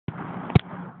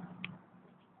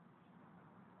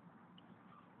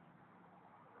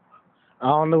I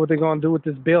don't know what they're gonna do with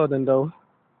this building though.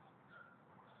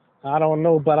 I don't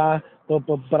know, but I hope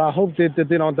that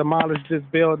they don't demolish this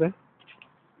building.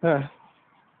 Huh.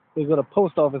 They got a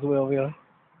post office way over here.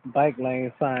 Bike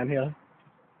lane sign here.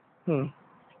 Hmm.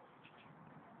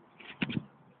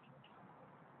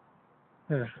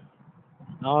 Huh.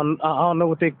 I don't know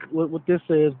what this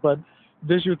is, but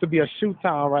this used to be a shoe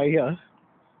town right here.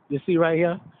 You see right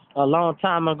here? A long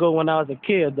time ago when I was a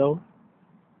kid though.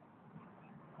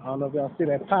 I don't know if y'all see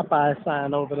that Popeye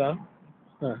sign over there.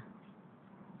 Huh.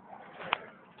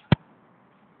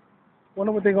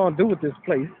 Wonder what they're gonna do with this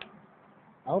place.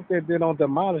 I hope they don't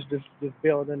demolish this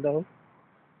building though.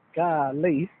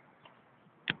 Golly,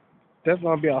 that's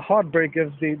gonna be a heartbreak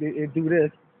if they do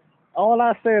this. All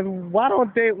I say is why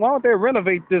don't they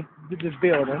renovate this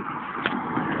building?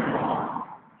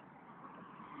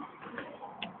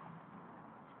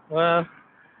 Well,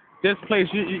 this place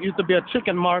used to be a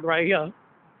chicken mart right here.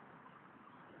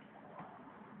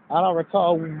 I don't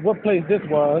recall what place this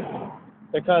was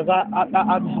because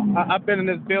I've been in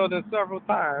this building several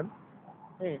times.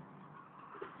 Hmm.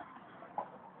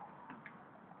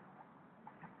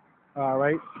 All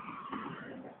right,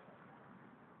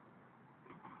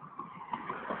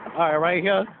 all right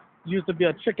here used to be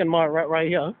a chicken mart right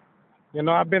here. You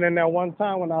know, I've been in there one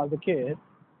time when I was a kid.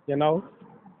 You know,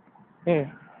 hmm.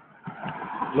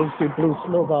 Lucy Blue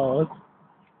Snowballs.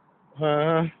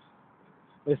 Uh,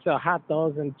 they sell hot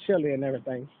dogs and chili and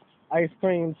everything. Ice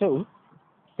cream too.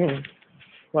 Hmm.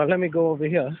 Well, let me go over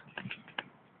here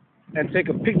and take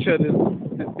a picture of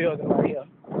this building right here.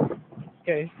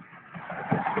 Okay.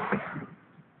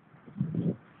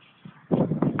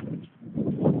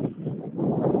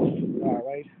 All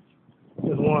right.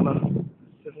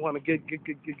 Just wanna get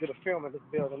a film of this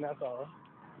building. That's all.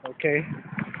 Okay.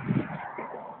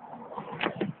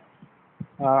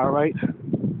 All right.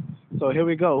 So here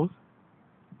we go.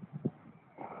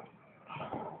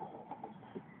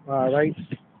 All right.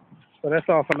 So that's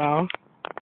all for now.